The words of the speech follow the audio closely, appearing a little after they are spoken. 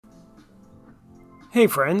Hey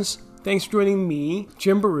friends, thanks for joining me,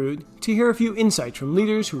 Jim Baroud, to hear a few insights from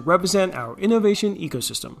leaders who represent our innovation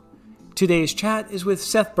ecosystem. Today's chat is with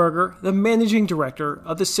Seth Berger, the Managing Director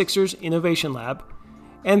of the Sixers Innovation Lab,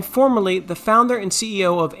 and formerly the founder and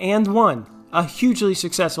CEO of And1, a hugely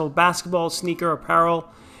successful basketball, sneaker, apparel,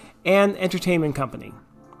 and entertainment company.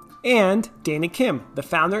 And Dana Kim, the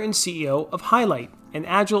founder and CEO of Highlight, an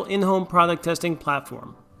agile in-home product testing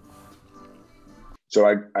platform. So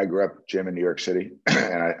I grew up, Jim, in New York City,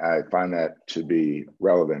 and I find that to be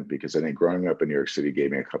relevant because I think growing up in New York City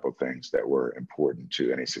gave me a couple of things that were important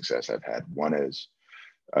to any success I've had. One is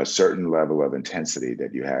a certain level of intensity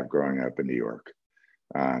that you have growing up in New York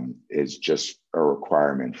is just a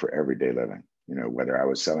requirement for everyday living. You know, whether I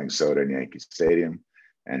was selling soda in Yankee Stadium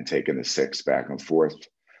and taking the six back and forth,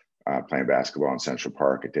 playing basketball in Central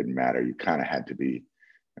Park, it didn't matter. You kind of had to be,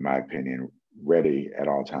 in my opinion, ready at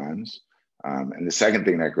all times. And the second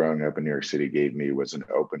thing that growing up in New York City gave me was an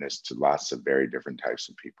openness to lots of very different types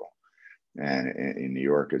of people. And in New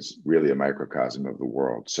York is really a microcosm of the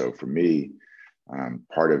world. So for me,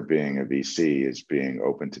 part of being a VC is being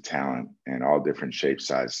open to talent in all different shapes,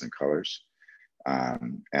 sizes, and colors.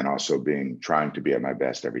 And also trying to be at my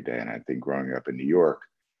best every day. And I think growing up in New York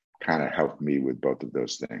kind of helped me with both of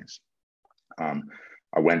those things.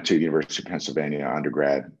 I went to the University of Pennsylvania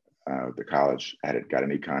undergrad, the college, got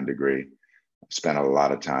an econ degree. Spent a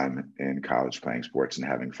lot of time in college playing sports and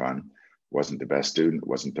having fun. Wasn't the best student,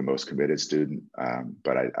 wasn't the most committed student,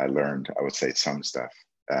 but I learned, I would say, some stuff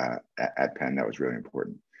at Penn that was really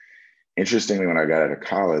important. Interestingly, when I got out of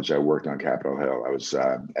college, I worked on Capitol Hill. I was,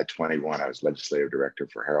 at 21, I was legislative director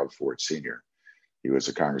for Harold Ford Sr. He was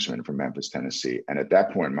a congressman from Memphis, Tennessee. And at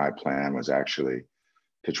that point, my plan was actually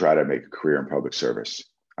to try to make a career in public service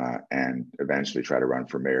and eventually try to run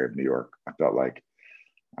for mayor of New York. I felt like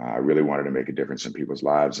I really wanted to make a difference in people's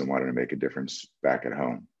lives and wanted to make a difference back at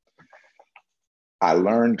home. I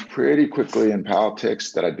learned pretty quickly in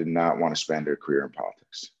politics that I did not want to spend a career in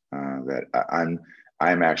politics, that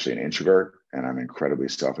I'm actually an introvert and I'm incredibly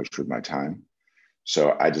selfish with my time.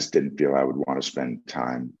 So I just didn't feel I would want to spend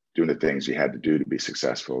time doing the things you had to do to be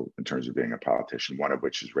successful in terms of being a politician, one of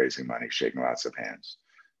which is raising money, shaking lots of hands.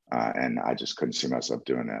 And I just couldn't see myself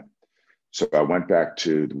doing that. So I went back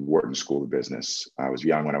to the Wharton School of Business. I was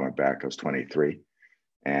young when I went back. I was 23.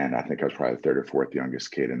 And I think I was probably the third or fourth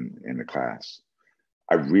youngest kid in the class.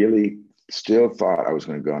 I really still thought I was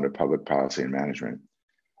going to go into public policy and management.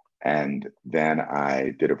 And then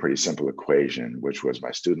I did a pretty simple equation, which was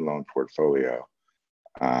my student loan portfolio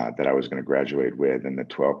that I was going to graduate with, and the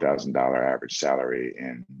 $12,000 average salary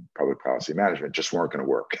in public policy management just weren't going to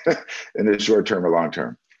work in the short term or long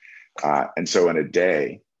term. And so in a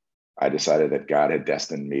day, I decided that God had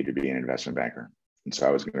destined me to be an investment banker. And so I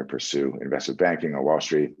was going to pursue investment banking on Wall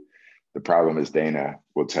Street. The problem, as Dana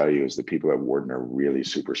will tell you, is the people at Wharton are really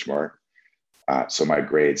super smart. So my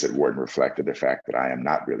grades at Wharton reflected the fact that I am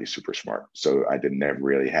not really super smart. So I never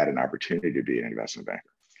really had an opportunity to be an investment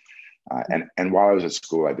banker. And while I was at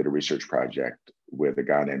school, I did a research project with a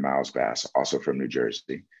guy named Miles Bass, also from New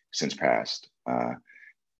Jersey, since passed,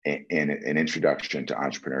 in an introduction to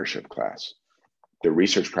entrepreneurship class. The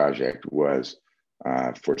research project was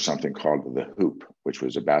for something called The Hoop, which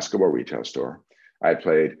was a basketball retail store. I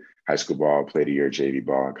played high school ball, played a year JV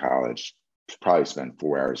ball in college, probably spent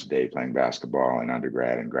 4 hours a day playing basketball in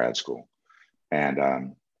undergrad and grad school. And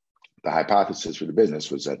the hypothesis for the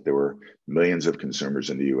business was that there were millions of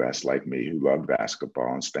consumers in the US like me who loved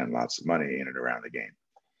basketball and spent lots of money in and around the game.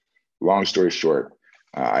 Long story short,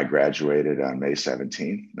 I graduated on May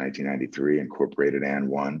 17, 1993, incorporated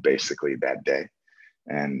And1 basically that day.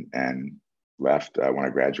 And left when I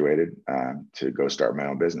graduated to go start my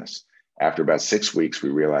own business. After about 6 weeks, we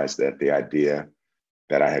realized that the idea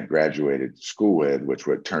that I had graduated school with, which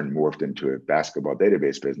would turn morphed into a basketball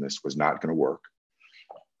database business, was not going to work.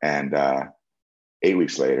 And 8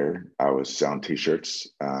 weeks later, I was selling T-shirts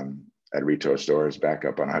at retail stores back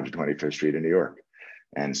up on 125th Street in New York.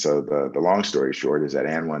 And so the long story short is that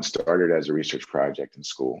And1 started as a research project in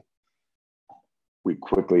school. We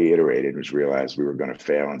quickly iterated and realized we were going to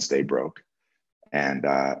fail and stay broke. And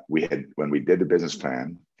when we did the business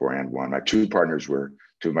plan for And1, my two partners were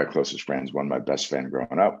two of my closest friends, one my best friend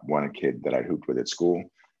growing up, one a kid that I hooped with at school,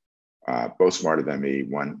 both smarter than me.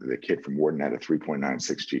 One, the kid from Wharton had a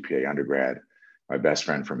 3.96 GPA undergrad. My best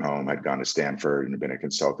friend from home had gone to Stanford and had been a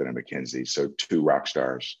consultant at McKinsey. So two rock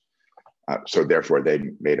stars. So therefore,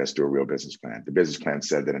 they made us do a real business plan. The business plan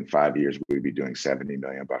said that in 5 years, we'd be doing $70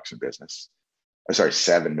 million in business.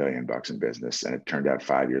 $7 million in business. And it turned out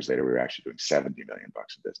 5 years later, we were actually doing $70 million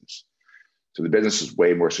in business. So the business is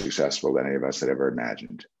way more successful than any of us had ever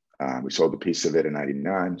imagined. We sold a piece of it in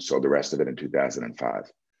 99, sold the rest of it in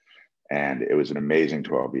 2005. And it was an amazing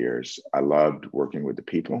 12 years. I loved working with the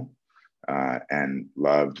people and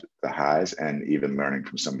loved the highs and even learning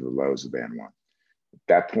from some of the lows of Band 1. At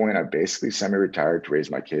that point, I basically semi-retired to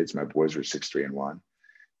raise my kids. My boys were 6, 3, and 1.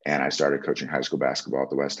 And I started coaching high school basketball at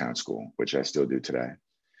the West Town School, which I still do today.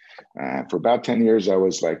 For about 10 years, I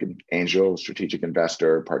was like an angel, strategic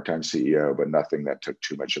investor, part-time CEO, but nothing that took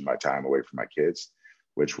too much of my time away from my kids,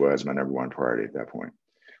 which was my number one priority at that point.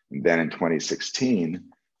 And then in 2016,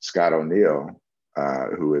 Scott O'Neill,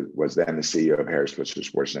 who was then the CEO of Harris Fisher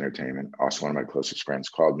Sports and Entertainment, also one of my closest friends,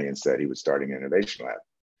 called me and said he was starting an innovation lab.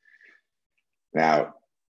 Now,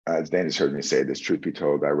 as Dana's heard me say this, truth be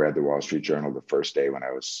told, I read the Wall Street Journal the first day when I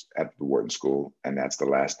was at the Wharton School, and that's the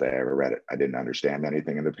last day I ever read it. I didn't understand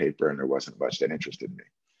anything in the paper, and there wasn't much that interested me.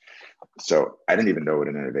 So I didn't even know what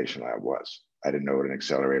an innovation lab was. I didn't know what an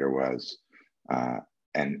accelerator was.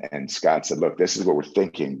 And Scott said, look, this is what we're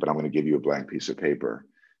thinking, but I'm going to give you a blank piece of paper,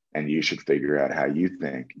 and you should figure out how you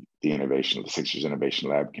think the Sixers Innovation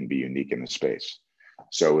Lab can be unique in the space.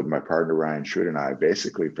 So with my partner, Ryan Schroed, and I,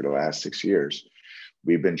 basically for the last 6 years,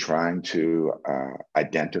 we've been trying to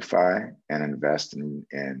identify and invest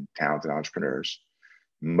in talented entrepreneurs,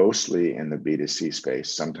 mostly in the B2C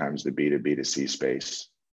space, sometimes the B2B2C space,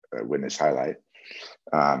 witness highlight,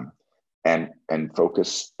 and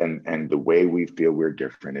focus. And the way we feel we're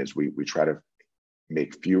different is we try to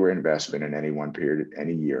make fewer investment in any one period,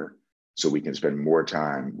 any year, so we can spend more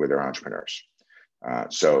time with our entrepreneurs.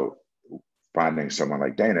 So finding someone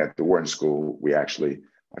like Dana at the Wharton School,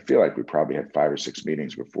 I feel like we probably had 5 or 6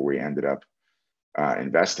 meetings before we ended up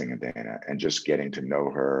investing in Dana, and just getting to know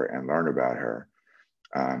her and learn about her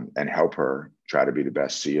and help her try to be the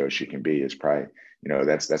best CEO she can be is probably,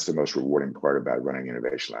 that's the most rewarding part about running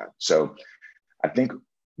Innovation Lab. So I think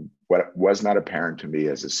what was not apparent to me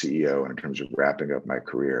as a CEO in terms of wrapping up my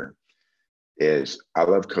career is I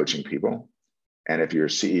love coaching people. And if you're a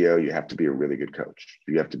CEO, you have to be a really good coach.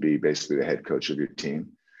 You have to be basically the head coach of your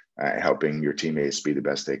team, helping your teammates be the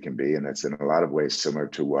best they can be. And that's in a lot of ways similar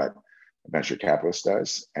to what a venture capitalist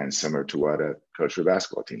does and similar to what a coach for a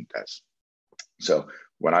basketball team does. So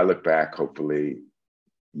when I look back, hopefully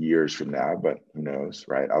years from now, but who knows,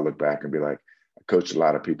 right? I'll look back and be like, I coached a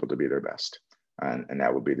lot of people to be their best. And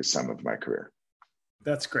that would be the sum of my career.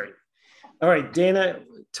 That's great. All right, Dana,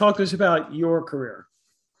 talk to us about your career.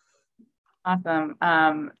 Awesome.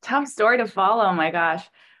 Tough story to follow. My gosh.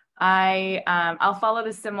 I'll follow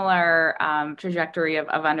the similar trajectory of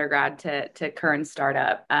undergrad to current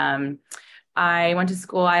startup. I went to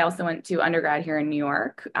school. I also went to undergrad here in New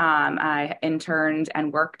York. I interned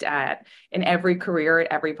and worked in every career,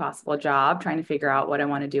 at every possible job, trying to figure out what I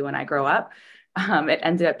want to do when I grow up. It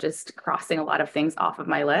ended up just crossing a lot of things off of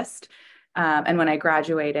my list. And when I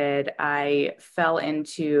graduated, I fell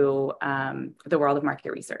into the world of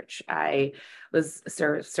market research. I was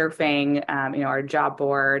surfing, our job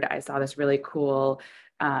board. I saw this really cool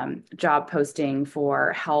job posting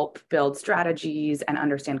for help build strategies and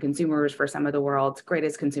understand consumers for some of the world's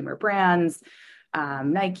greatest consumer brands,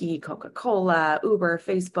 Nike, Coca-Cola, Uber,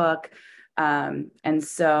 Facebook. And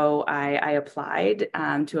so I applied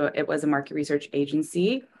it was a market research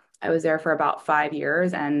agency. I was there for about 5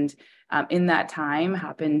 years, and in that time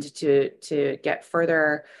happened to get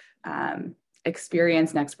further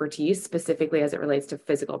experience and expertise, specifically as it relates to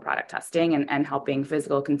physical product testing and helping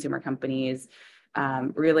physical consumer companies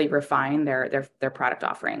really refine their product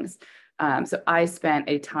offerings. So I spent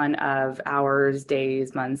a ton of hours,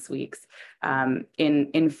 days, months, weeks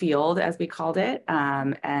in field, as we called it.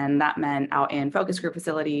 And that meant out in focus group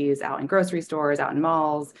facilities, out in grocery stores, out in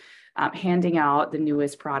malls, handing out the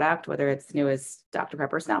newest product, whether it's the newest Dr.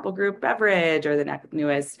 Pepper Snapple Group beverage or the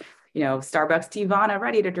newest, Starbucks Teavana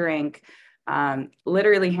ready to drink,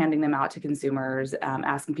 literally handing them out to consumers,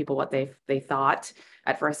 asking people what they thought.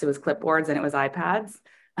 At first it was clipboards and it was iPads,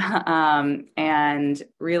 and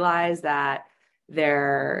realized that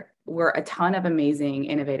there were a ton of amazing,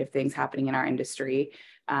 innovative things happening in our industry.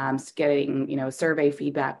 Getting, survey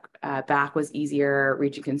feedback back was easier.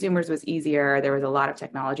 Reaching consumers was easier. There was a lot of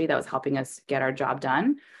technology that was helping us get our job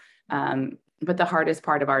done. But the hardest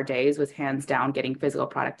part of our days was hands down getting physical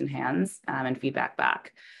product in hands and feedback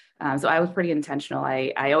back. So I was pretty intentional.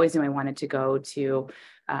 I always knew I wanted to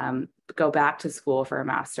go back to school for a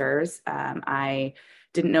master's. I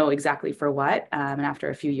didn't know exactly for what. And after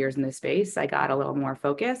a few years in this space, I got a little more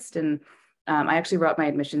focused. And I actually wrote my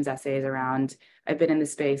admissions essays around, I've been in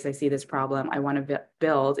this space, I see this problem, I want to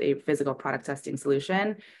build a physical product testing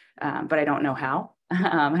solution, but I don't know how.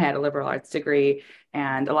 I had a liberal arts degree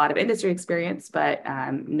and a lot of industry experience, but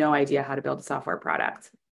no idea how to build a software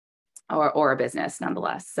product. or a business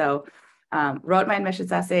nonetheless. So wrote my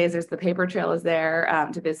admissions essays. There's the paper trail is there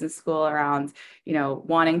to business school around,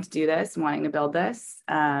 wanting to do this, wanting to build this,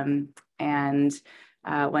 and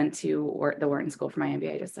went to the Wharton School for my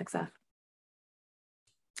MBA, just like Seth.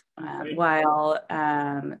 While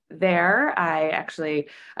there,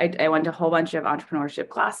 I went to a whole bunch of entrepreneurship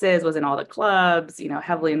classes, was in all the clubs,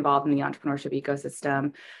 heavily involved in the entrepreneurship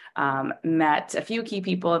ecosystem. Met a few key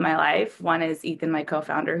people in my life. One is Ethan, my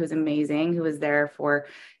co-founder, who's amazing, who was there for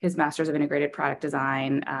his Master's of Integrated Product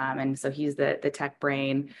Design. And so he's the tech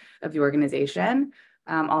brain of the organization.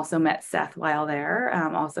 Also met Seth while there,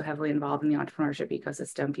 also heavily involved in the entrepreneurship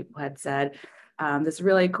ecosystem. People had said, this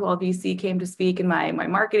really cool VC came to speak in my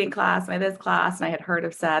marketing class, my this class, and I had heard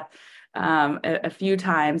of Seth a few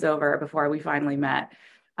times over before we finally met.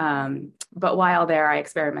 But while there, I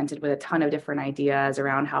experimented with a ton of different ideas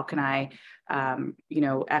around how can I,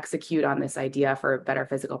 execute on this idea for better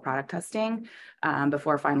physical product testing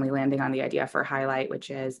before finally landing on the idea for Highlight, which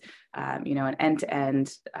is, an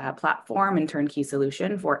end-to-end platform and turnkey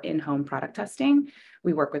solution for in-home product testing.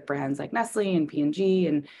 We work with brands like Nestle and P&G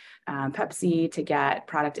and Pepsi to get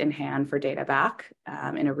product in hand for data back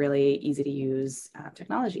in a really easy to use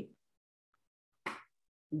technology.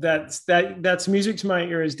 That's music to my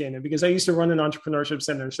ears, Dana, because I used to run an entrepreneurship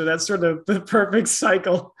center. So that's sort of the perfect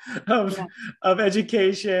cycle of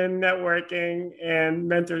education, networking, and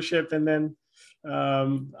mentorship, and then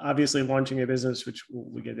obviously launching a business, which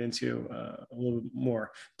we'll get into a little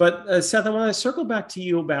more. But Seth, I want to circle back to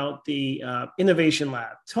you about the Innovation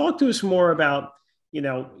Lab. Talk to us more about,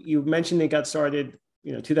 you mentioned it got started,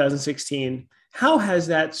 2016. How has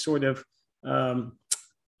that sort of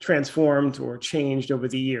transformed or changed over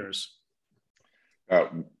the years?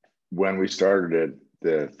 When we started it,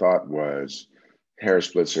 the thought was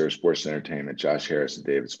Harris Blitzer, Sports and Entertainment, Josh Harris and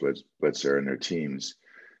David Blitzer and their teams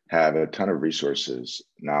have a ton of resources,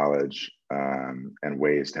 knowledge, and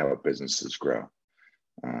ways to help businesses grow.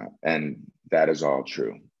 And that is all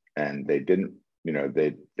true. And they didn't,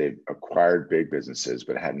 they acquired big businesses,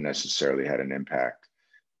 but hadn't necessarily had an impact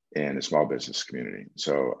in the small business community.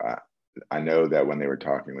 So I know that when they were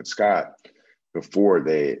talking with Scott, before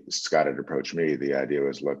Scott had approached me, the idea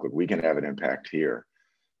was, look, we can have an impact here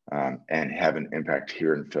and have an impact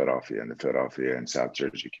here in Philadelphia, in the Philadelphia and South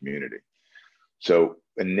Jersey community. So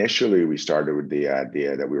initially we started with the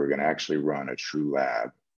idea that we were going to actually run a true lab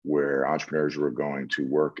where entrepreneurs were going to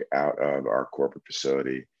work out of our corporate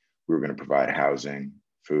facility. We were going to provide housing,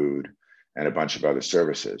 food, and a bunch of other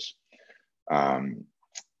services, and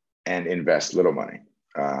invest little money,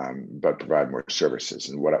 but provide more services.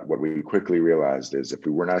 And what we quickly realized is if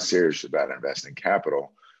we were not serious about investing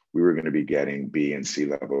capital, we were going to be getting B and C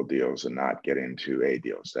level deals and not get into A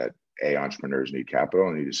deals. That entrepreneurs need capital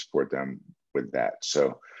and need to support them with that.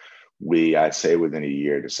 So I'd say within a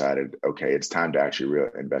year decided, okay, it's time to actually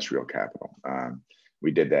invest real capital.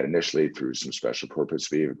 We did that initially through some special purpose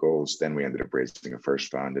vehicles. Then we ended up raising a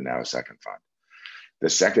first fund and now a second fund. The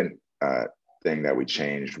second thing that we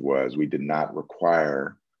changed was we did not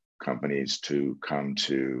require companies to come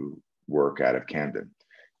to work out of Camden.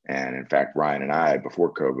 And in fact, Ryan and I,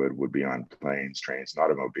 before COVID, would be on planes, trains, and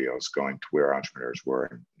automobiles going to where entrepreneurs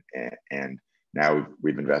were. And now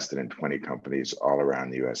we've invested in 20 companies all around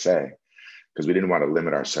the USA because we didn't want to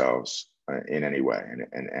limit ourselves in any way.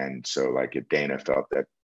 And so like if Dana felt that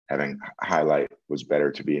having Highlight was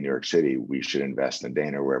better to be in New York City, we should invest in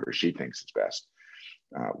Dana wherever she thinks it's best.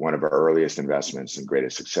 One of our earliest investments and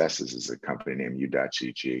greatest successes is a company named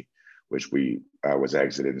U.GG, which was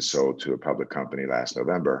exited and sold to a public company last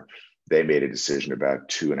November. They made a decision about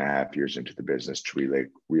 2.5 years into the business to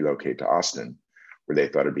relocate to Austin, where they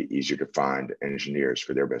thought it'd be easier to find engineers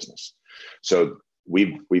for their business. So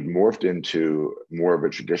we've morphed into more of a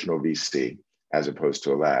traditional VC as opposed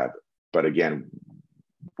to a lab. But again,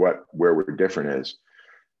 where we're different is,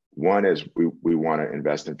 one is we want to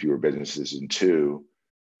invest in fewer businesses, and two,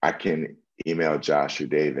 I can email Josh or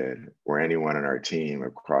David or anyone on our team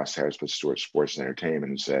across Harris Blitzer Sports and Entertainment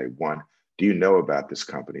and say, one, do you know about this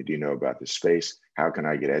company? Do you know about this space? How can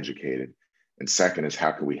I get educated? And second is,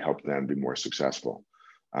 how can we help them be more successful?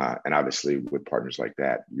 And obviously with partners like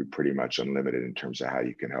that, you're pretty much unlimited in terms of how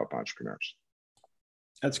you can help entrepreneurs.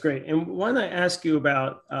 That's great. And why not ask you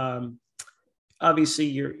about, obviously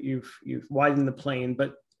you've widened the plane,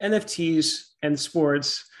 but NFTs and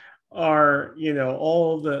sports are,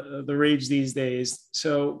 all the rage these days.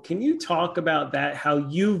 So can you talk about that, how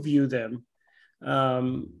you view them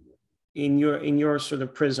in your sort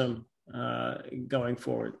of prism going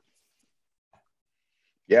forward?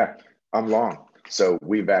 Yeah, I'm long. So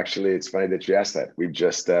it's funny that you asked that. We've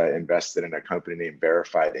just invested in a company named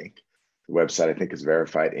Verified Inc. The website, I think, is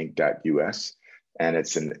verifiedinc.us. And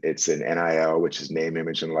it's an NIL, which is name,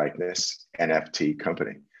 image, and likeness NFT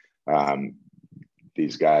company.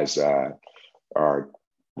 These guys are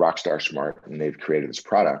rockstar smart, and they've created this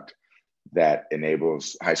product that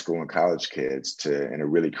enables high school and college kids to, in a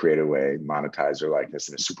really creative way, monetize their likeness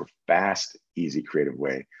in a super fast, easy, creative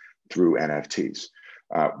way through NFTs.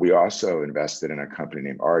 We also invested in a company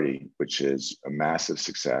named Artie, which is a massive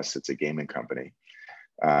success. It's a gaming company.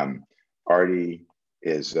 Artie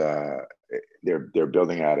is they're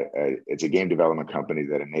building out it's a game development company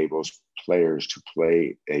that enables players to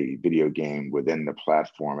play a video game within the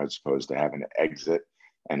platform as opposed to having to exit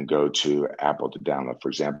and go to Apple to download. For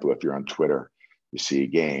example, if you're on Twitter, you see a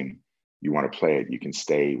game, you want to play it, you can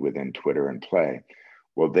stay within Twitter and play.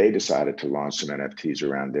 Well, they decided to launch some NFTs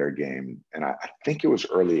around their game. And I think it was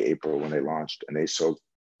early April when they launched, and they sold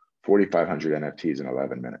 4,500 NFTs in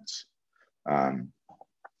 11 minutes.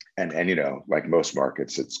 And you know, like most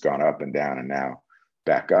markets, it's gone up and down and now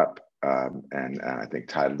back up. And I think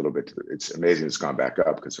tied a little bit to it's amazing it's gone back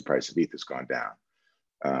up because the price of ETH has gone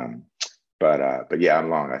down. But yeah, I'm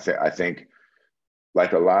long. I think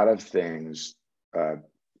like a lot of things,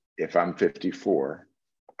 if I'm 54,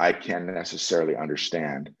 I can't necessarily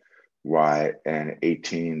understand why an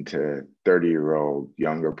 18 to 30-year-old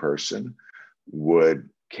younger person would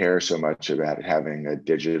care so much about having a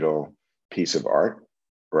digital piece of art,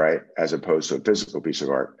 right, as opposed to a physical piece of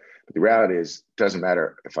art. But the reality is, it doesn't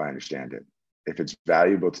matter if I understand it. If it's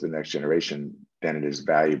valuable to the next generation, then it is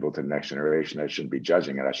valuable to the next generation. I shouldn't be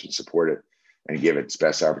judging it. I should support it and give it its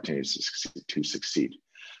best opportunities to succeed.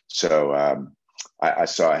 So I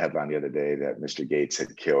saw a headline the other day that Mr. Gates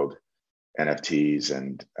had killed NFTs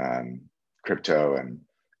and crypto, and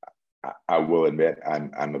I will admit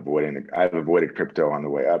I've avoided crypto on the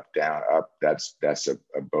way up, down, up. That's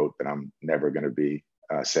a boat that I'm never going to be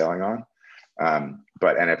sailing on.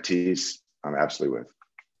 But NFTs, I'm absolutely with.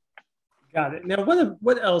 Got it. Now,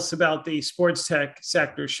 what else about the sports tech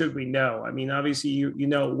sector should we know? I mean, obviously you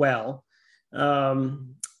know it well.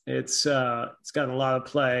 It's gotten a lot of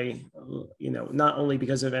play, you know, not only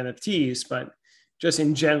because of NFTs, but just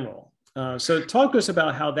in general. So talk to us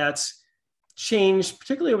about how that's changed,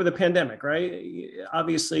 particularly over the pandemic, right?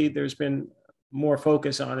 Obviously, there's been more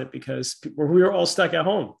focus on it because we were all stuck at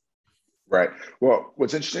home. Right. Well,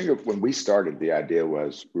 what's interesting, when we started, the idea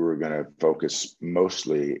was we were going to focus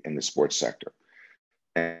mostly in the sports sector.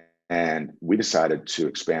 And we decided to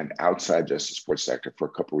expand outside just the sports sector for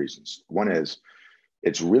a couple of reasons. One is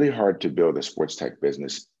it's really hard to build a sports tech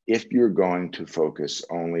business if you're going to focus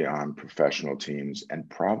only on professional teams and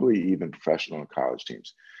probably even professional and college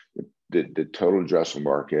teams. The total addressable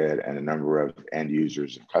market and the number of end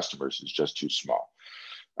users and customers is just too small.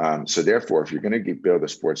 So therefore, if you're going to build a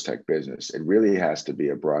sports tech business, it really has to be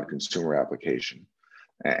a broad consumer application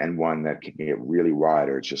and one that can get really wide,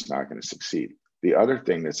 or it's just not going to succeed. The other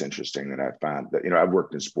thing that's interesting that I found that, you know, I've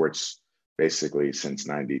worked in sports basically since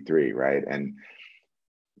 '93, right? And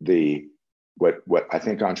what I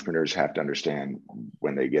think entrepreneurs have to understand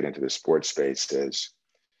when they get into the sports space is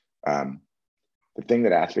the thing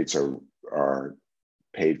that athletes are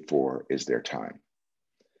paid for is their time.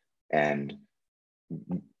 And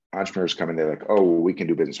entrepreneurs come in, they're like, oh, well, we can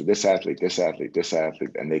do business with this athlete,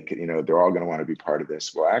 and they can, you know, they're all going to want to be part of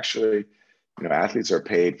this. Well, actually, you know, athletes are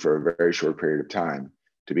paid for a very short period of time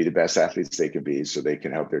to be the best athletes they can be, so they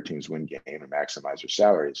can help their teams win game and maximize their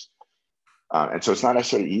salaries. And so it's not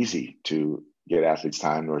necessarily easy to get athletes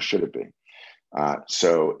time, nor should it be.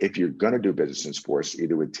 So if you're going to do business in sports,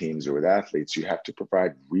 either with teams or with athletes, you have to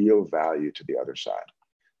provide real value to the other side.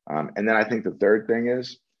 And then I think the third thing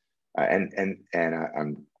is,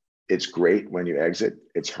 it's great when you exit.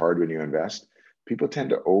 It's hard when you invest. People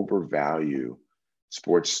tend to overvalue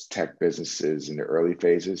sports tech businesses in the early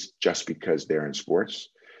phases just because they're in sports.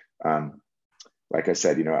 Like I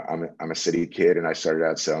said, you know, I'm a city kid, and I started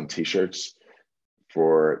out selling T-shirts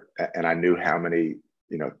and I knew how many,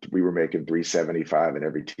 you know, we were making $3.75 in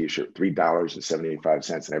every T-shirt,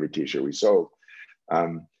 $3.75 in every T-shirt we sold.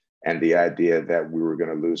 And the idea that we were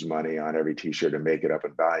going to lose money on every T-shirt and make it up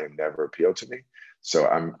in volume never appealed to me. So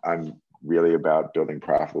I'm really about building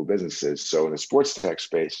profitable businesses. So in the sports tech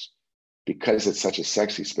space, because it's such a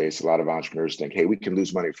sexy space, a lot of entrepreneurs think, hey, we can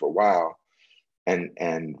lose money for a while.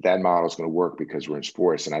 And that model is going to work because we're in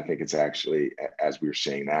sports. And I think it's actually, as we're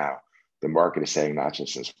seeing now, the market is saying not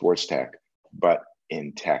just in sports tech, but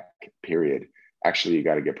in tech, period. Actually, you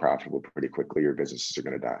got to get profitable pretty quickly. Your businesses are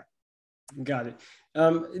going to die. Got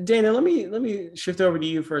it. Dana, let me shift over to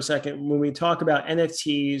you for a second. When we talk about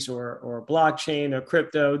NFTs or blockchain or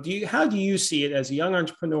crypto, how do you see it as a young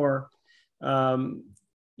entrepreneur?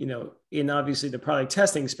 in obviously the product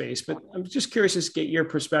testing space, but I'm just curious to get your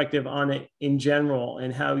perspective on it in general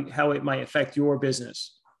and how it might affect your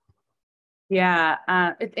business. Yeah,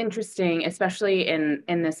 it's interesting, especially in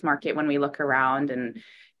this market when we look around. And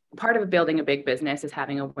part of building a big business is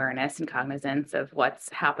having awareness and cognizance of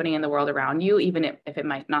what's happening in the world around you, even if it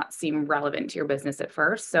might not seem relevant to your business at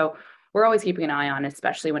first. So we're always keeping an eye on,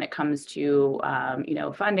 especially when it comes to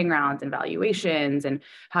funding rounds and valuations, and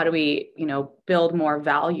how do we build more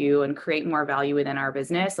value and create more value within our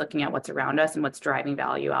business, looking at what's around us and what's driving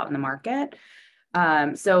value out in the market.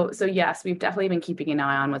 So yes, we've definitely been keeping an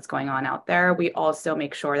eye on what's going on out there. We also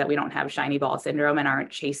make sure that we don't have shiny ball syndrome and aren't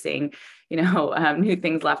chasing, new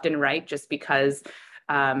things left and right just because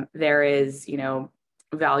there is,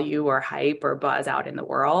 value or hype or buzz out in the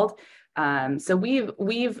world. So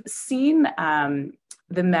we've seen the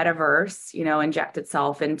metaverse, inject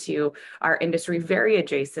itself into our industry very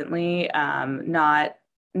adjacently,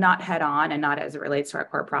 not head on and not as it relates to our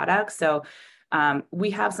core products. So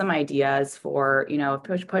we have some ideas for,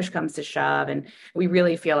 if push comes to shove, and we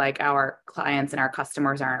really feel like our clients and our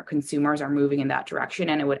customers, our consumers are moving in that direction,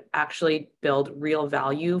 and it would actually build real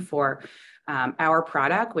value for our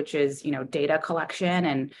product, which is, data collection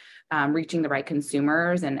and reaching the right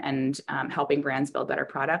consumers and helping brands build better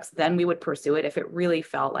products. Then we would pursue it if it really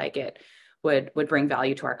felt like it would bring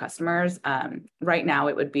value to our customers. Right now,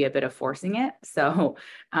 it would be a bit of forcing it. So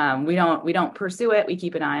we don't pursue it. We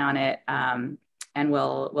keep an eye on it, and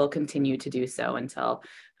we'll continue to do so until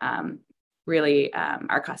really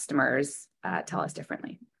our customers tell us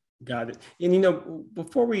differently. Got it. And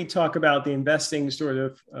before we talk about the investing sort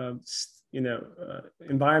of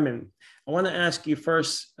environment, I want to ask you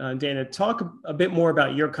first, Dana, talk a bit more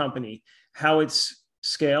about your company, how it's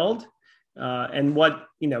scaled, and what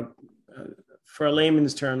for a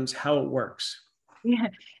layman's terms, how it works.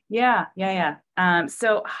 Yeah.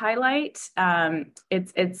 So Highlight,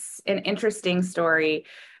 it's an interesting story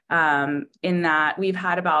in that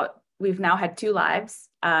we've now had 2 lives.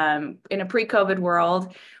 In a pre-COVID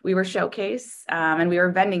world, we were Showcase and we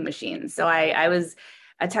were vending machines. So I was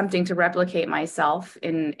attempting to replicate myself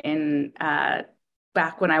in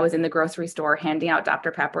back when I was in the grocery store, handing out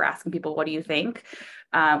Dr. Pepper, asking people, what do you think?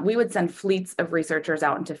 We would send fleets of researchers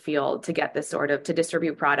out into field to get this to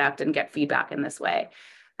distribute product and get feedback in this way.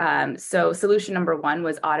 So solution number 1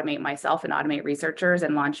 was automate myself and automate researchers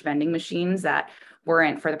and launch vending machines that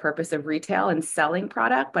weren't for the purpose of retail and selling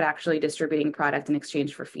product, but actually distributing product in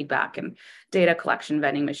exchange for feedback and data collection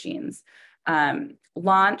vending machines.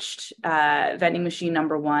 Launched vending machine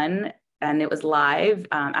number 1, and it was live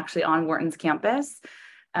actually on Wharton's campus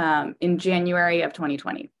in January of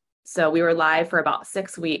 2020. So we were live for about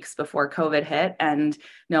 6 weeks before COVID hit, and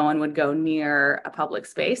no one would go near a public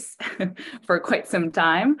space for quite some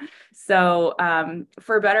time. So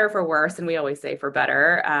for better or for worse, and we always say for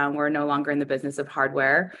better, we're no longer in the business of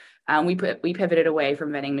hardware. We pivoted away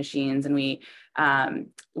from vending machines, and we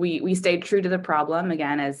stayed true to the problem,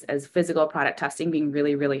 again, as physical product testing being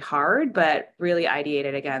really, really hard, but really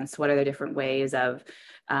ideated against what are the different ways of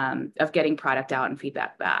getting product out and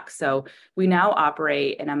feedback back. So we now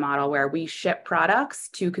operate in a model where we ship products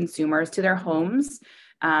to consumers to their homes.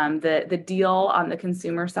 The deal on the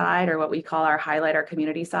consumer side, or what we call our highlighter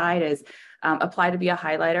community side, is apply to be a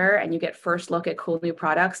highlighter, and you get first look at cool new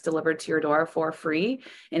products delivered to your door for free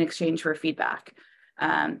in exchange for feedback.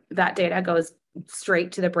 That data goes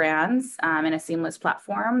straight to the brands in a seamless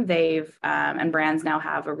platform. And brands now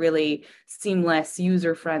have a really seamless,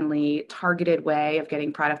 user-friendly, targeted way of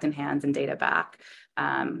getting product in hands and data back.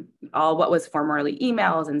 All what was formerly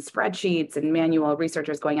emails and spreadsheets and manual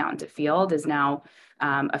researchers going out into field is now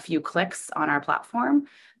a few clicks on our platform,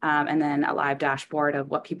 and then a live dashboard of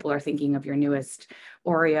what people are thinking of your newest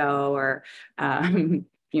Oreo or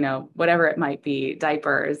whatever it might be,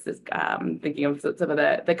 diapers, thinking of some of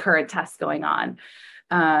the current tests going on.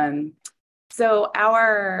 So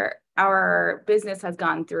our business has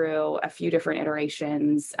gone through a few different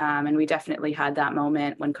iterations, and we definitely had that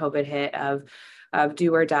moment when COVID hit of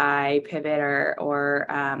do or die, pivot, or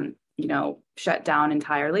shut down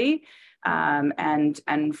entirely.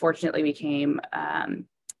 And fortunately,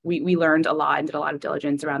 we learned a lot and did a lot of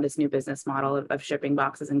diligence around this new business model of shipping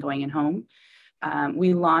boxes and going in home.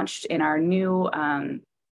 We launched in our new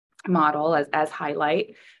model as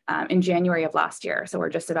Highlight in January of last year. So we're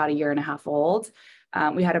just about a year and a half old.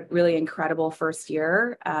 We had a really incredible first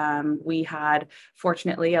year. We had,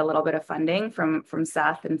 fortunately, a little bit of funding from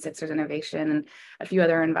Seth and Sixers Innovation and a few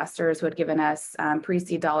other investors who had given us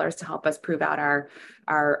pre-seed dollars to help us prove out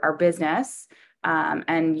our business.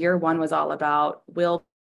 And year 1 was all about, will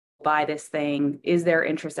buy this thing? Is there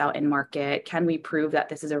interest out in market? Can we prove that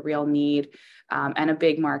this is a real need and a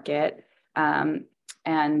big market? And,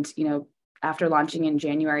 after launching in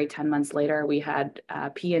January, 10 months later, we had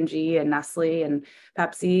P&G and Nestle and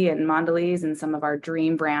Pepsi and Mondelez and some of our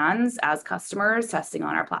dream brands as customers testing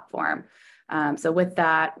on our platform. So with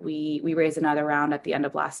that, we raised another round at the end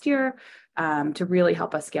of last year to really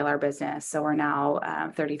help us scale our business. So we're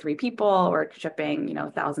now 33 people. We're shipping,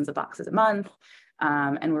 thousands of boxes a month.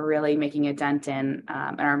 And we're really making a dent in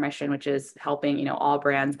our mission, which is helping, all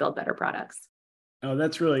brands build better products. Oh,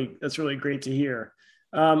 that's really great to hear.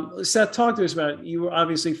 Seth, talk to us about, you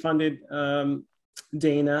obviously funded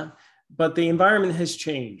Dana, but the environment has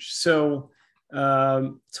changed. So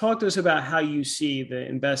talk to us about how you see the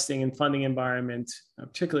investing and funding environment,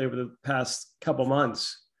 particularly over the past couple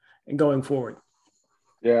months and going forward.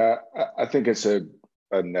 Yeah, I think it's a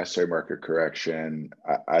necessary market correction.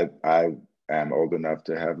 I am old enough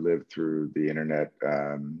to have lived through the internet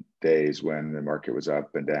days when the market was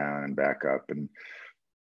up and down and back up. And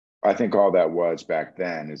I think all that was back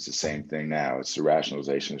then is the same thing now. It's the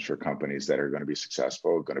rationalizations for companies that are going to be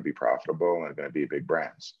successful, going to be profitable, and going to be big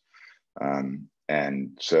brands.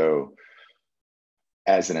 And so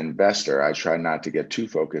as an investor, I try not to get too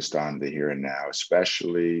focused on the here and now,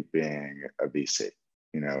 especially being a VC.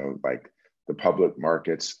 Like the public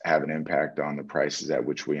markets have an impact on the prices at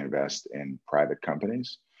which we invest in private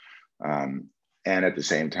companies. And at the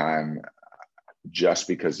same time, just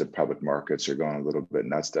because the public markets are going a little bit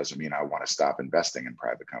nuts doesn't mean I want to stop investing in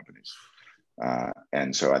private companies.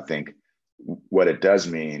 And so I think what it does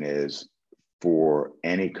mean is for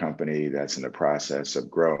any company that's in the process of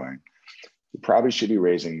growing, you probably should be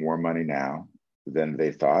raising more money now than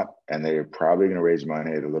they thought. And they're probably going to raise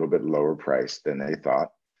money at a little bit lower price than they thought.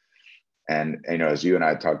 And, as you and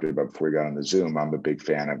I talked about before we got on the Zoom, I'm a big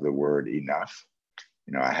fan of the word enough.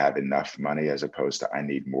 I have enough money as opposed to I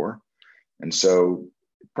need more. And so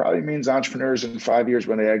it probably means entrepreneurs in 5 years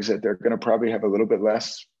when they exit, they're going to probably have a little bit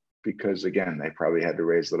less because, again, they probably had to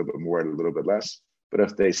raise a little bit more at a little bit less. But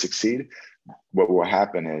if they succeed, what will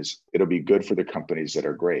happen is it'll be good for the companies that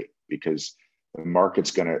are great because the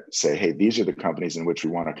market's going to say, hey, these are the companies in which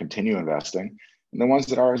we want to continue investing. And the ones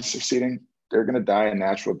that are succeeding, they're going to die a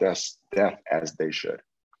natural death as they should.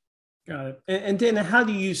 Got it. And Dana, how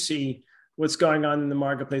do you see what's going on in the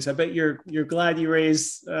marketplace? I bet you're glad you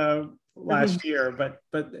raised last year, but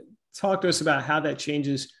talk to us about how that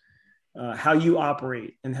changes how you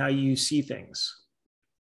operate and how you see things.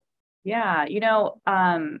 Yeah,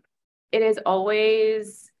 it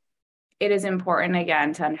is important,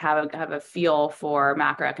 again, to have a feel for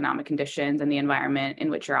macroeconomic conditions and the environment in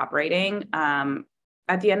which you're operating.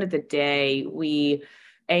 At the end of the day, we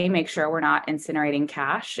make sure we're not incinerating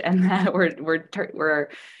cash and that we're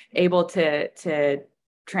able to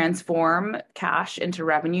transform cash into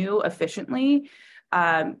revenue efficiently.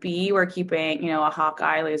 B, we're keeping, a hawk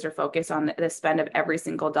eye laser focus on the spend of every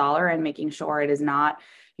single dollar and making sure it is not,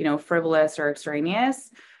 frivolous or extraneous.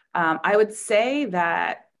 I would say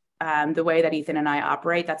that the way that Ethan and I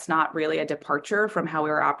operate, that's not really a departure from how we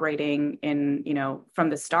were operating from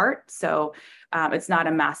the start. So it's not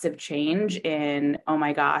a massive change in, oh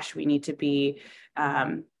my gosh, we need to be,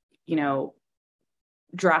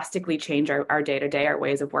 drastically change our day-to-day, our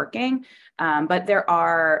ways of working. But there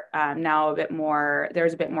are now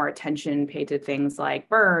there's a bit more attention paid to things like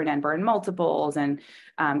burn multiples and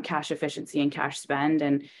cash efficiency and cash spend,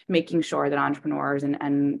 and making sure that entrepreneurs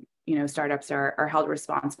and startups are held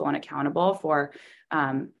responsible and accountable for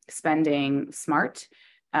spending smart.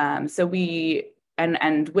 So we,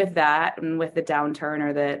 and with that, and with the downturn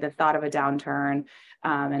or the thought of a downturn,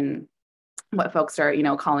 and what folks are,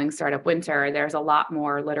 calling startup winter, there's a lot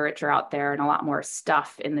more literature out there and a lot more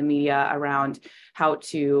stuff in the media around how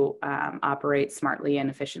to operate smartly and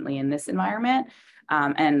efficiently in this environment.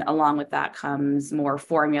 And along with that comes more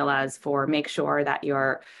formulas for make sure that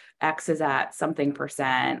your X is at something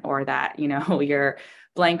percent, or that, your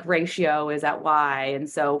blank ratio is at Y. And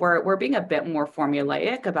so we're being a bit more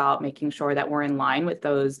formulaic about making sure that we're in line with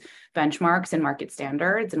those benchmarks and market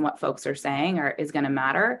standards, and what folks are saying is going to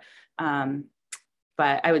matter.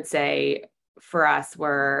 But I would say for us,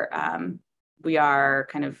 we're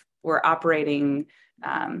operating,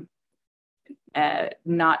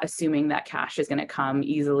 not assuming that cash is going to come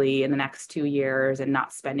easily in the next 2 years, and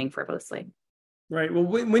not spending frivolously. Right. Well,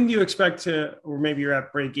 when do you expect to, or maybe you're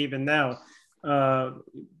at break even now,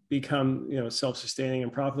 become, self-sustaining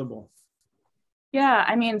and profitable? Yeah,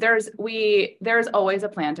 I mean, there's always a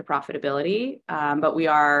plan to profitability, but we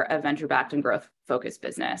are a venture-backed and growth-focused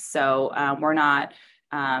business. So we're not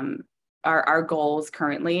our goals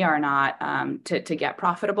currently are not to get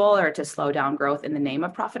profitable or to slow down growth in the name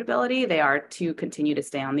of profitability. They are to continue to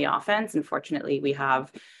stay on the offense. And fortunately, we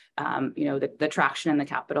have the traction and the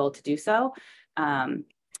capital to do so.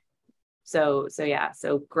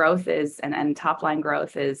 So growth is and top line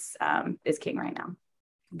growth is king right now.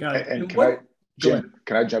 Got it. And Jim,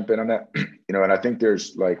 can I jump in on that? And I think there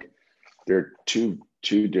are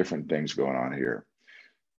two different things going on here.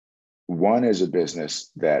 One is a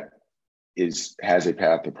business that has a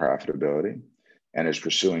path to profitability and is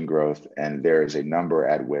pursuing growth, and there is a number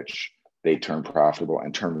at which they turn profitable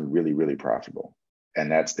and turn really, really profitable. And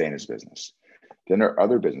that's Dana's business. Then there are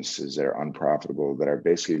other businesses that are unprofitable that are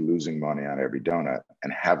basically losing money on every donut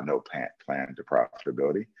and have no plan to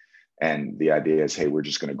profitability. And the idea is, hey, we're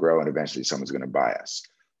just going to grow and eventually someone's going to buy us.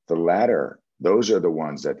 The latter, those are the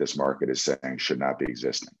ones that this market is saying should not be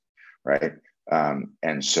existing, right?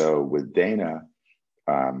 And so with Dana,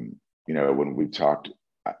 when we've talked,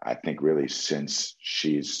 I think really since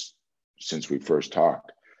we first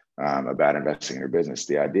talked about investing in her business,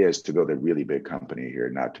 the idea is to build a really big company here,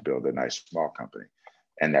 not to build a nice small company.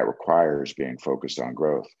 And that requires being focused on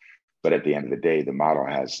growth. But at the end of the day, the model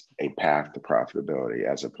has a path to profitability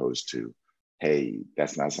as opposed to, hey,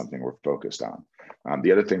 that's not something we're focused on.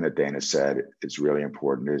 The other thing that Dana said is really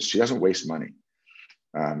important is she doesn't waste money.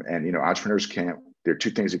 And entrepreneurs there are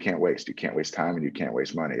two things you can't waste. You can't waste time and you can't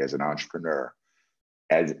waste money. As an entrepreneur,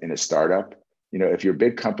 as in a startup, if you're a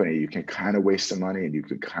big company, you can kind of waste some money and you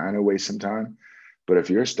can kind of waste some time. But if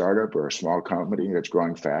you're a startup or a small company that's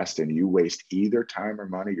growing fast and you waste either time or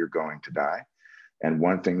money, you're going to die. And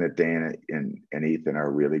one thing that Dana and Ethan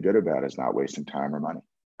are really good about is not wasting time or money.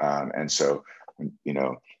 And so,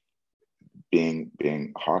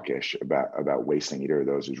 being hawkish about wasting either of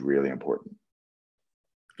those is really important.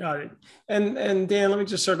 Got it. And Dan, let me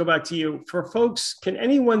just circle back to you. For folks, can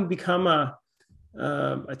anyone become a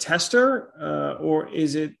tester, or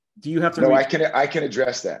do you have to? No, I can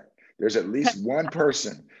address that. There's at least one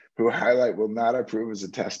person who Highlight will not approve as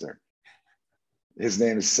a tester. His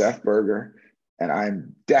name is Seth Berger, and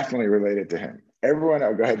I'm definitely related to him. Everyone,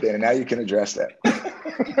 go ahead, Dana. Now you can address that.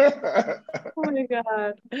 Oh my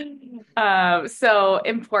God. So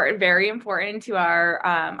important, very important to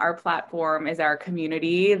our platform is our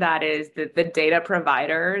community. That is the data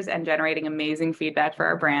providers and generating amazing feedback for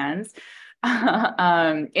our brands.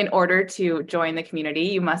 In order to join the community,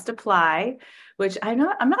 you must apply, which I'm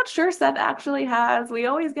not sure Seth actually has. We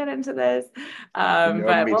always get into this. You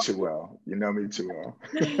know me too well.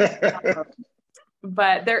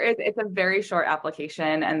 But it's a very short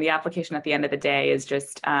application, and the application at the end of the day is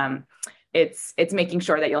just it's making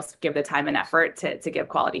sure that you'll give the time and effort to give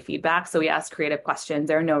quality feedback. So we ask creative questions.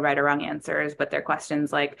 There are no right or wrong answers, but they're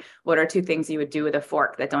questions like, what are 2 things you would do with a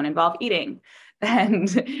fork that don't involve eating?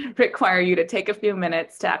 And require you to take a few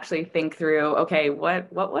minutes to actually think through, okay,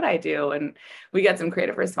 what would I do? And we get some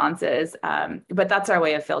creative responses. But that's our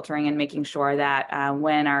way of filtering and making sure that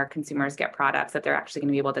when our consumers get products, that they're actually going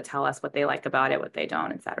to be able to tell us what they like about it, what they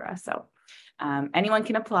don't, et cetera. So anyone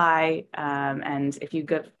can apply. And if you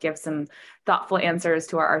give some thoughtful answers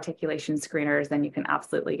to our articulation screeners, then you can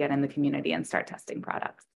absolutely get in the community and start testing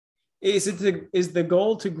products. Is the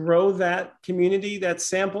goal to grow that community, that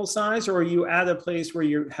sample size, or are you at a place where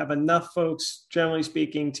you have enough folks, generally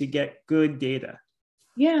speaking, to get good data?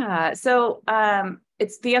 Yeah, so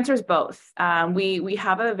the answer is both. We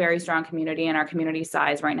have a very strong community, and our community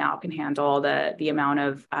size right now can handle the amount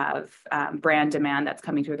of brand demand that's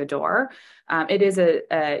coming through the door. It is a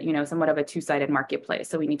somewhat of a two-sided marketplace,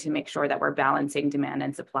 so we need to make sure that we're balancing demand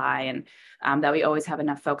and supply, and that we always have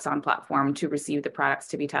enough folks on platform to receive the products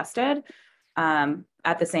to be tested.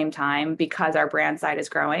 At the same time, because our brand side is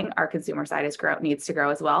growing, our consumer side needs to grow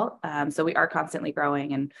as well. So we are constantly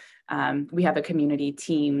growing, and we have a community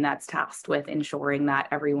team that's tasked with ensuring that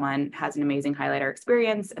everyone has an amazing highlighter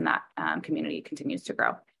experience and that community continues to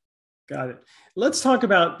grow. Got it. Let's talk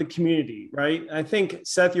about the community, right? I think,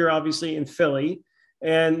 Seth, you're obviously in Philly,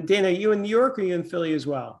 and Dana, you in New York, or are you in Philly as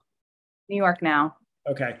well? New York now.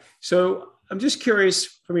 Okay. So I'm just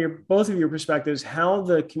curious from both of your perspectives, how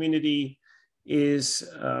the community is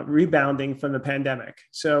rebounding from the pandemic.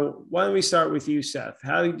 So why don't we start with you, Seth?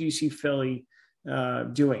 How do you see Philly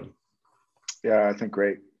doing? Yeah, I think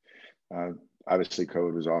great. Obviously,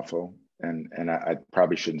 COVID was awful. And I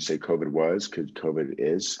probably shouldn't say COVID was, because COVID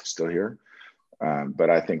is still here.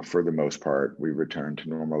 But I think for the most part, we've returned to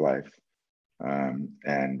normal life. I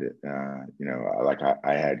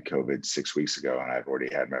had COVID 6 weeks ago, and I've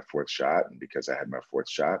already had my 4th shot. And because I had my 4th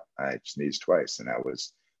shot, I sneezed twice, and that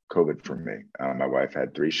was COVID for me. My wife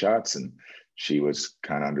had 3 shots, and she was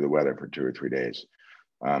kind of under the weather for 2 or 3 days.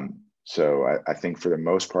 So I think for the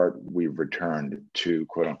most part, we've returned to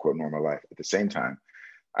quote unquote normal life. At the same time,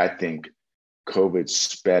 I think COVID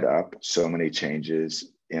sped up so many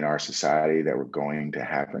changes in our society that were going to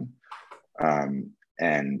happen.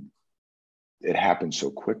 And it happened so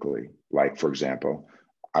quickly. Like, for example,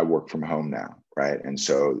 I work from home now, right? And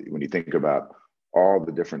so when you think about all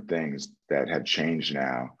the different things that have changed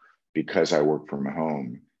now because I work from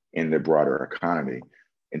home in the broader economy,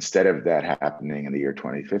 instead of that happening in the year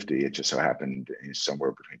 2050, it just so happened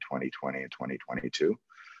somewhere between 2020 and 2022.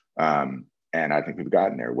 And I think we've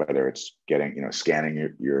gotten there, whether it's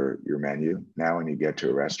scanning your menu now when you get to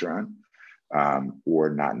a restaurant, or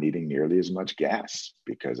not needing nearly as much gas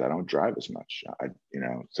because I don't drive as much.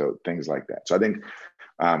 So things like that. So I think,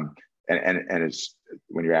 and it's,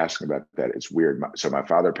 when you're asking about that, it's weird. So my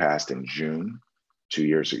father passed in June 2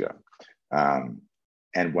 years ago,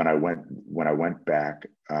 and when I went back,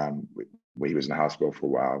 he was in the hospital for a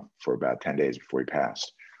while, for about 10 days before he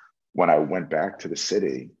passed. When I went back to the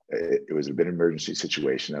city, it was a bit of an emergency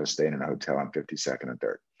situation. I was staying in a hotel on 52nd and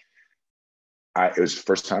 3rd. It was the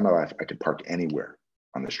first time in my life I could park anywhere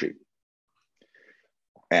on the street.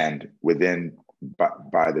 And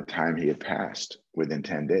by the time he had passed, within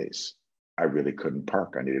 10 days, I really couldn't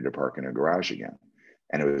park. I needed to park in a garage again.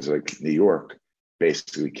 And it was like New York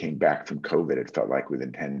basically came back from COVID, it felt like,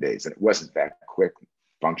 within 10 days. And it wasn't that quick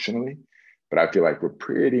functionally, but I feel like we're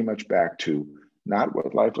pretty much back to not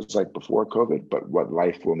what life was like before COVID, but what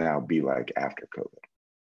life will now be like after COVID.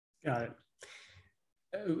 Got it.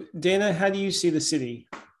 Dana, how do you see the city?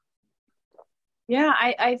 Yeah,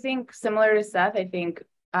 I think similar to Seth, I think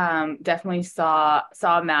definitely saw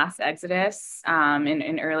a mass exodus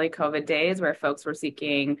in early COVID days where folks were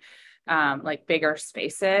seeking like bigger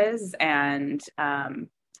spaces, and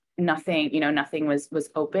nothing was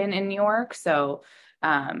open in New York. So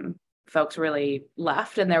folks really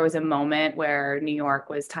left, and there was a moment where New York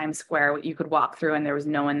was Times Square. You could walk through and there was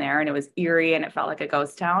no one there, and it was eerie and it felt like a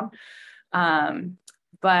ghost town.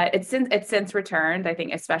 But it's since returned, I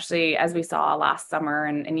think, especially as we saw last summer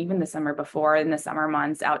and even the summer before, in the summer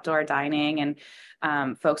months, outdoor dining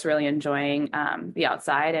and folks really enjoying the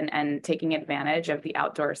outside and taking advantage of the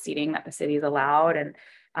outdoor seating that the city's allowed. And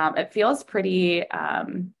it feels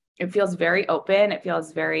it feels very open. It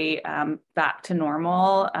feels very back to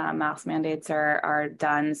normal. Mask mandates are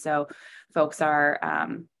done. So folks are,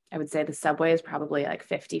 I would say the subway is probably like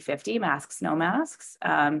 50-50 masks, no masks.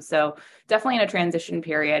 So definitely in a transition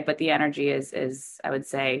period, but the energy is I would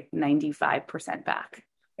say 95% back.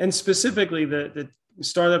 And specifically the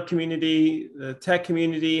startup community, the tech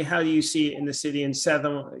community, how do you see it in the city? And Seth,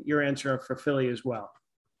 your answer for Philly as well.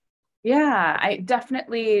 Yeah, I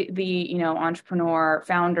definitely the entrepreneur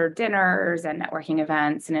founder dinners and networking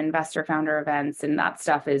events and investor founder events and that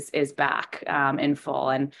stuff is back in full.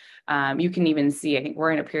 And you can even see, I think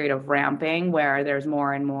we're in a period of ramping where there's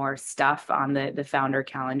more and more stuff on the founder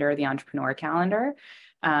calendar, the entrepreneur calendar.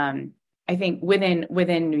 I think within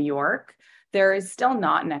New York, there is still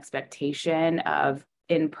not an expectation of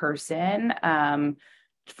in person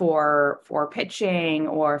for pitching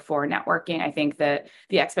or for networking. I think that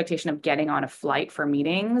the expectation of getting on a flight for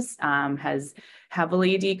meetings has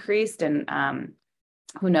heavily decreased, and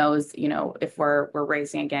who knows, if we're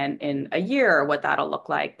raising again in a year, what that'll look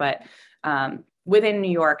like. But within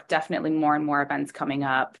New York, definitely more and more events coming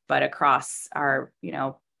up, but across our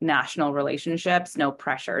national relationships, no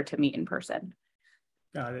pressure to meet in person.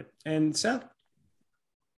 Got it. And Seth?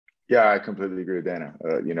 Yeah, I completely agree with Dana.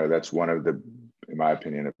 That's one of the, in my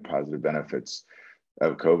opinion, the positive benefits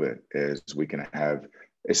of COVID is we can have,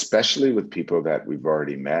 especially with people that we've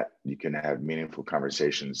already met, you can have meaningful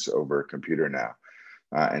conversations over a computer now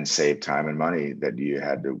and save time and money that you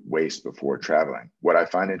had to waste before traveling. What I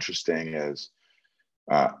find interesting is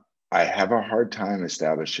I have a hard time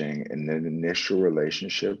establishing an initial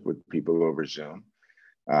relationship with people over Zoom.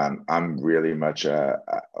 I'm really much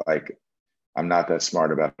I'm not that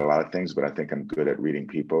smart about a lot of things, but I think I'm good at reading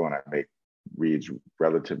people, and I make reads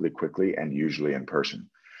relatively quickly and usually in person.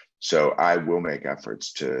 So I will make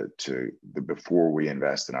efforts before we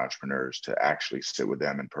invest in entrepreneurs to actually sit with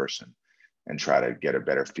them in person and try to get a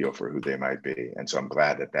better feel for who they might be. And so I'm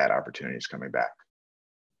glad that opportunity is coming back.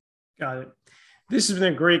 Got it. This has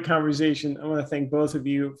been a great conversation. I want to thank both of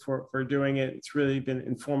you for doing it. It's really been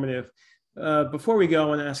informative. Before we go, I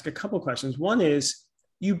want to ask a couple of questions. One is,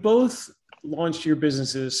 you both launched your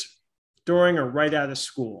businesses during or right out of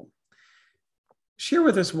school. Share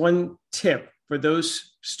with us one tip for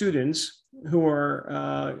those students who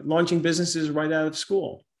are launching businesses right out of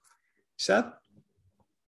school. Seth?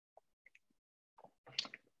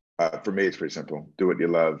 For me, it's pretty simple. Do what you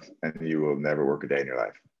love, and you will never work a day in your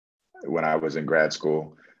life. when I was in grad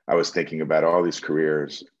school, I was thinking about all these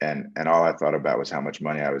careers, and all I thought about was how much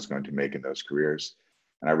money I was going to make in those careers.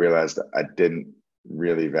 And I realized I didn't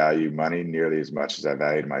really value money nearly as much as I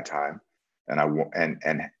valued my time.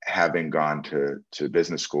 And having gone to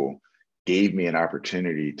business school gave me an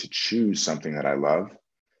opportunity to choose something that I love,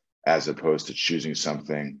 as opposed to choosing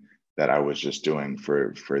something that I was just doing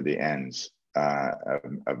for the ends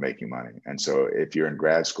of making money. And so if you're in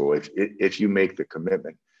grad school, if you make the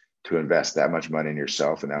commitment to invest that much money in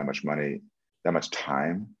yourself and that much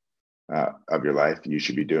time of your life, you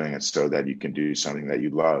should be doing it so that you can do something that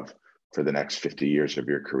you love for the next 50 years of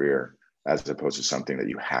your career, as opposed to something that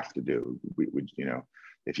you have to do.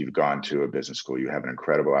 If you've gone to a business school, you have an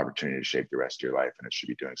incredible opportunity to shape the rest of your life, and it should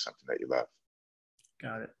be doing something that you love.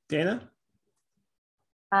 Got it. Dana?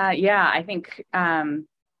 Yeah, I think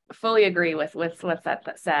fully agree with what Seth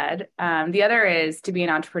said. The other is, to be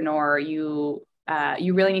an entrepreneur, you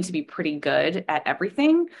really need to be pretty good at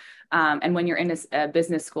everything. And when you're in a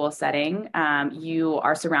business school setting, you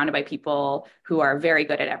are surrounded by people who are very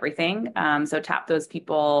good at everything. So tap those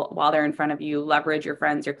people while they're in front of you, leverage your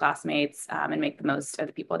friends, your classmates, and make the most of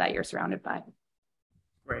the people that you're surrounded by.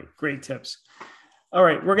 Great tips. All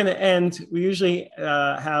right, we're going to end. We usually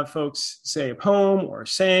have folks say a poem or a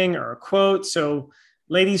saying or a quote. So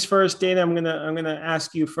ladies first. Dana, I'm gonna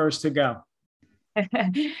ask you first to go.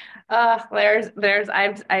 I've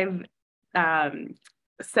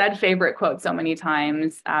said favorite quote so many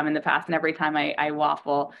times in the past, and every time I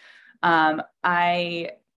waffle. I'll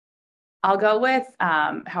go with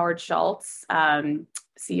Howard Schultz,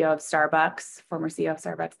 CEO of Starbucks, former CEO of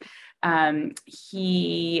Starbucks.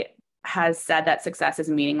 He has said that success is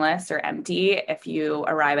meaningless or empty if you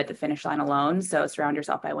arrive at the finish line alone. So surround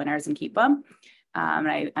yourself by winners and keep them.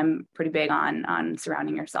 And I'm pretty big on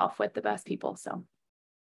surrounding yourself with the best people. So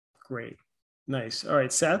great. Nice. All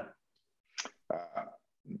right, Seth?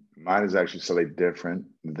 Mine is actually slightly different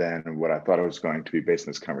than what I thought it was going to be based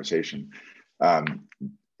on this conversation.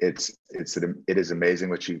 It is amazing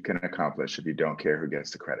what you can accomplish if you don't care who gets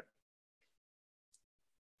the credit.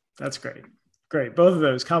 That's great. Great. Both of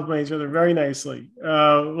those complement each other very nicely.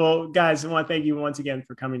 Well, guys, I want to thank you once again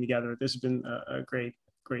for coming together. This has been a great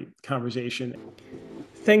conversation.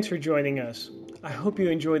 Thanks for joining us. I hope you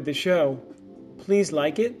enjoyed the show. Please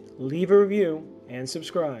like it, leave a review, and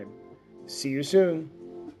subscribe. See you soon.